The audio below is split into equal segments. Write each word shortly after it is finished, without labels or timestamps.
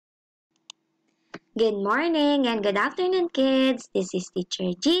Good morning and good afternoon, kids. This is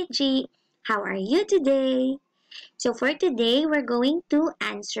teacher Gigi. How are you today? So for today, we're going to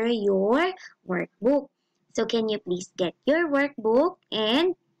answer your workbook. So can you please get your workbook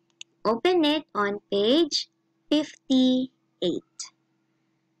and open it on page 58.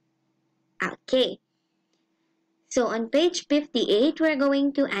 Okay. So on page 58, we're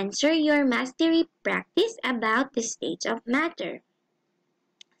going to answer your mastery practice about the states of matter.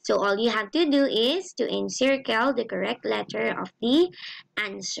 So all you have to do is to encircle the correct letter of the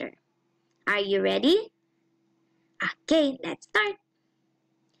answer. Are you ready? Okay, let's start.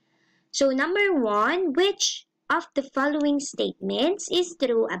 So number 1, which of the following statements is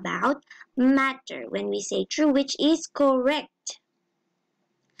true about matter? When we say true, which is correct?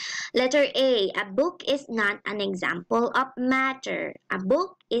 Letter A, a book is not an example of matter. A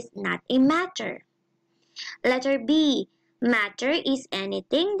book is not a matter. Letter B, matter is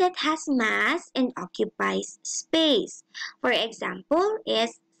anything that has mass and occupies space. For example,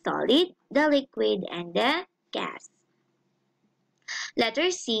 is solid, the liquid, and the gas. Letter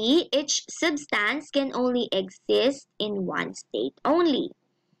C, each substance can only exist in one state only.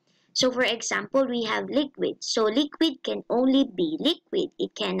 So for example, we have liquid. So liquid can only be liquid.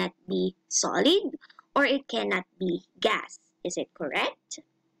 It cannot be solid or it cannot be gas. Is it correct?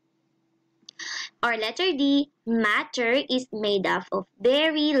 Or letter D, matter is made up of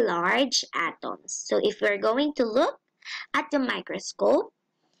very large atoms. So if we're going to look at the microscope,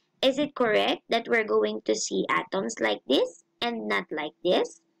 is it correct that we're going to see atoms like this and not like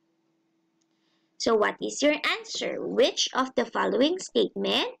this? So what is your answer? Which of the following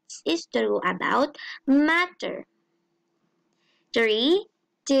statements is true about matter? 3,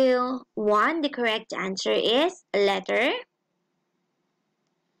 2, 1. The correct answer is letter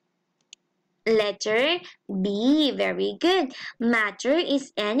B. Very good. Matter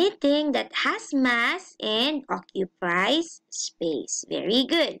is anything that has mass and occupies space. Very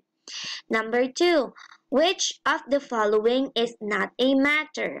good. Number 2. Which of the following is not a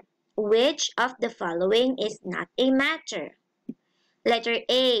matter? Which of the following is not a matter? Letter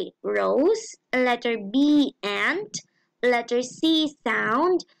A, rose. Letter B, ant. Letter C,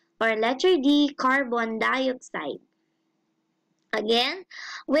 sound. Or letter D, carbon dioxide. Again,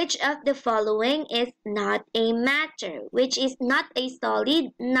 which of the following is not a matter? Which is not a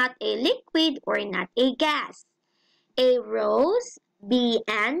solid, not a liquid, or not a gas? A, rose. B,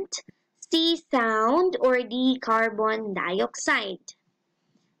 ant. C, sound. Or D, carbon dioxide.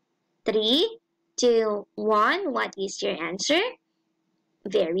 3, 2, 1. What is your answer?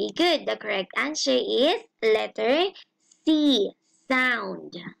 Very good. The correct answer is letter C,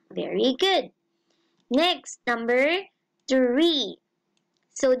 sound. Very good. Next, number 3.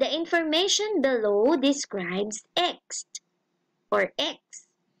 So the information below describes X or X.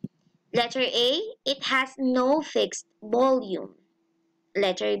 Letter A, it has no fixed volume.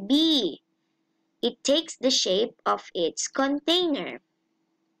 Letter B, it takes the shape of its container.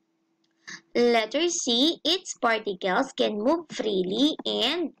 Letter C, its particles can move freely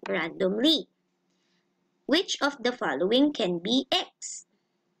and randomly. Which of the following can be X?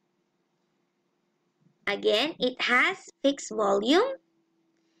 Again, it has fixed volume,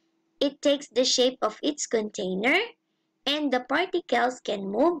 it takes the shape of its container, and the particles can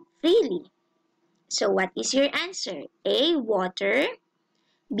move freely. So what is your answer? A, water.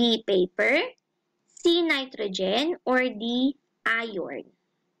 B, paper. C, nitrogen. Or D, iron.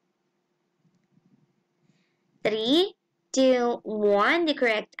 3, 2, 1. The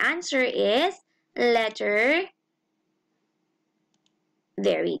correct answer is letter.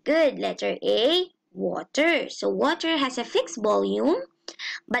 Very good. Letter A, water. So water has a fixed volume,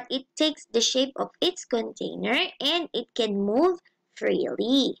 but it takes the shape of its container and it can move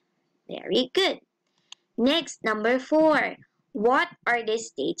freely. Very good. Next, number 4. What are the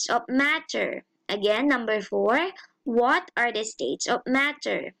states of matter? Again, number 4. What are the states of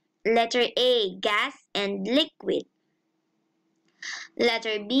matter? Letter A, gas and liquid.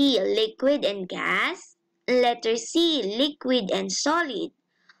 Letter B, liquid and gas. Letter C, liquid and solid.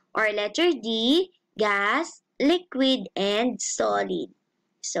 Or letter D, gas, liquid, and solid.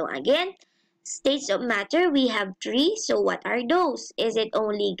 So again, states of matter, we have 3. So what are those? Is it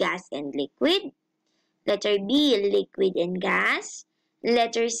only gas and liquid? Letter B, liquid and gas.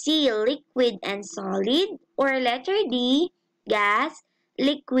 Letter C, liquid and solid. Or letter D, gas,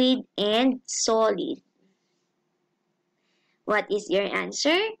 liquid, and solid. What is your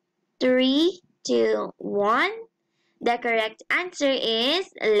answer? 3, 2, 1. The correct answer is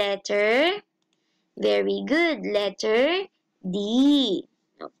letter. Very good. Letter D.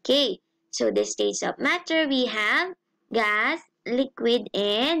 Okay. So the states of matter, we have gas, liquid,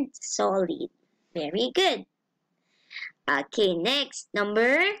 and solid. Very good. Okay, next,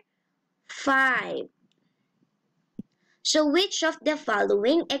 number 5. So which of the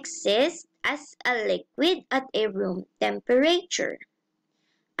following exists as a liquid at a room temperature?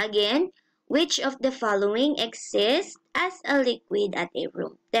 Again, which of the following exists as a liquid at a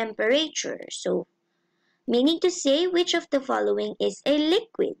room temperature? So, meaning to say, which of the following is a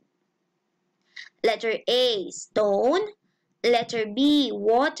liquid? Letter A, stone. Letter B,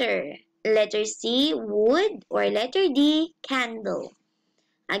 water. Letter C, wood. Or letter D, candle.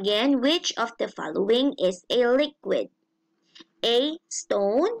 Again, which of the following is a liquid? A,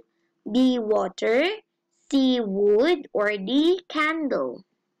 stone. B, water. C, wood. Or D, candle.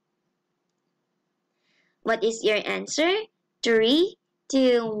 What is your answer? 3,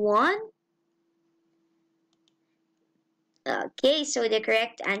 2, 1. Okay, so the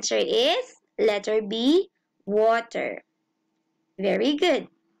correct answer is letter B, water. Very good.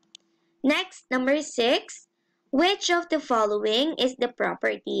 Next, number 6. Which of the following is the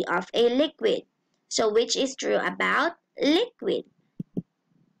property of a liquid? So, which is true about liquid?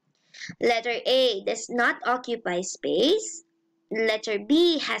 Letter A, does not occupy space. Letter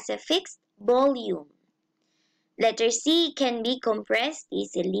B, has a fixed volume. Letter C, can be compressed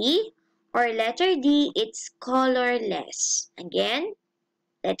easily. Or letter D, it's colorless. Again,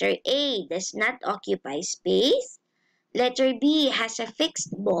 letter A, does not occupy space. Letter B, has a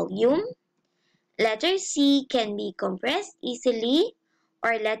fixed volume. Letter C, can be compressed easily.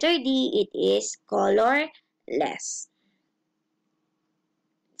 Or letter D, it is colorless.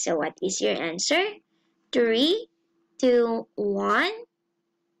 So what is your answer? 3, 2, 1.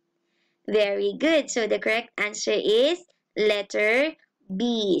 Very good. So the correct answer is letter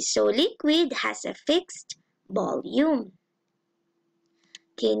B. So liquid has a fixed volume.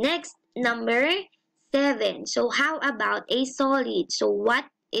 Okay, next, number 7. So how about a solid? So what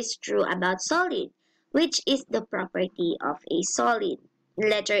is true about solid? Which is the property of a solid?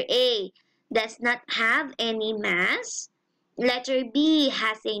 Letter A, does not have any mass. Letter B,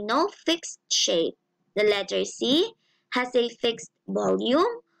 has a no fixed shape. The letter C, has a fixed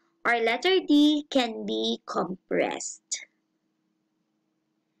volume. Or letter D, can be compressed.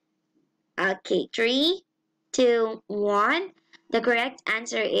 Okay, 3, 2, 1. The correct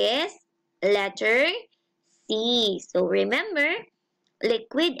answer is letter C. So remember,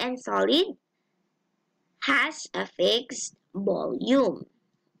 liquid and solid has a fixed volume.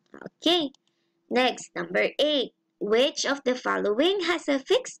 Okay, next, number 8. Which of the following has a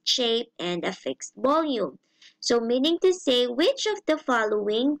fixed shape and a fixed volume? So meaning to say, which of the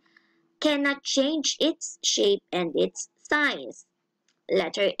following cannot change its shape and its size?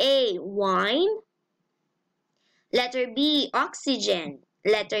 Letter A, wine. Letter B, oxygen.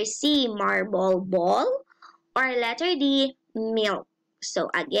 Letter C, marble ball. Or letter D, milk. So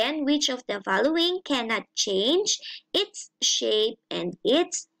again, which of the following cannot change its shape and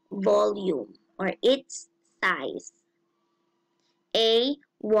its volume or its size? A,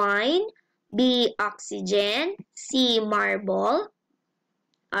 wine. B, oxygen. C, marble.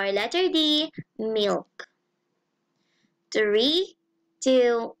 Or letter D, milk. 3,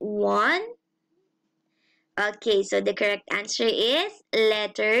 2, 1. Okay, so the correct answer is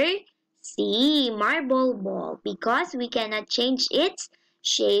letter C, marble ball, because we cannot change its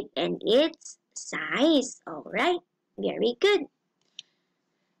shape and its size. Alright, very good.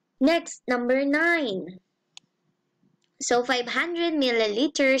 Next, number 9. So 500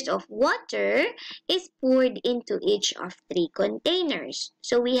 milliliters of water is poured into each of 3 containers.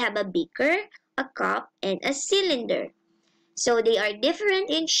 So we have a beaker, a cup, and a cylinder. So they are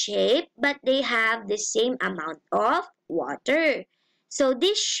different in shape, but they have the same amount of water. So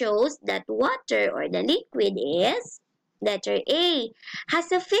this shows that water or the liquid is, letter A,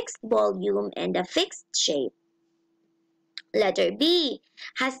 has a fixed volume and a fixed shape. Letter B,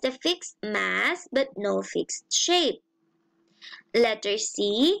 has the fixed mass but no fixed shape. Letter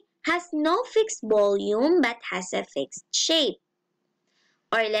C, has no fixed volume but has a fixed shape.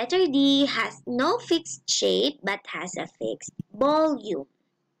 Or letter D, has no fixed shape but has a fixed volume.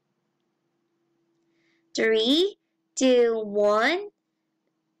 3, 2, 1.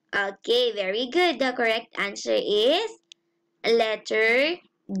 Okay, very good. The correct answer is letter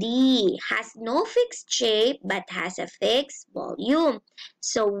D, has no fixed shape but has a fixed volume.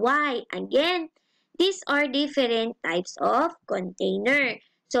 So why? Again, these are different types of container.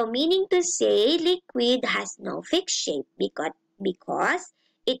 So meaning to say, liquid has no fixed shape because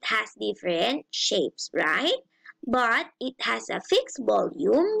it has different shapes, right? But it has a fixed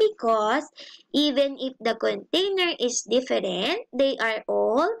volume because even if the container is different, they are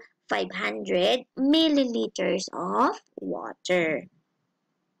all 500 milliliters of water.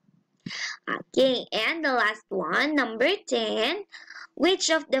 Okay, and the last one, number 10. Which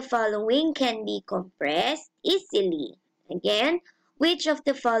of the following can be compressed easily? Again, which of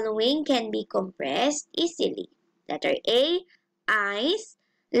the following can be compressed easily? Letter A, ice.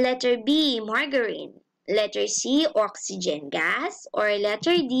 Letter B, margarine. Letter C, oxygen gas. Or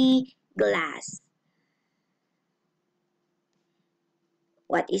letter D, glass.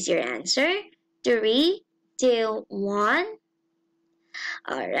 What is your answer? 3, 2, 1.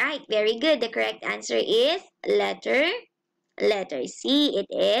 Alright, very good. The correct answer is letter C. It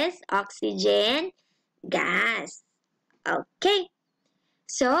is oxygen gas. Okay,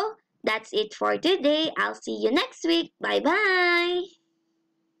 so that's it for today. I'll see you next week. Bye bye.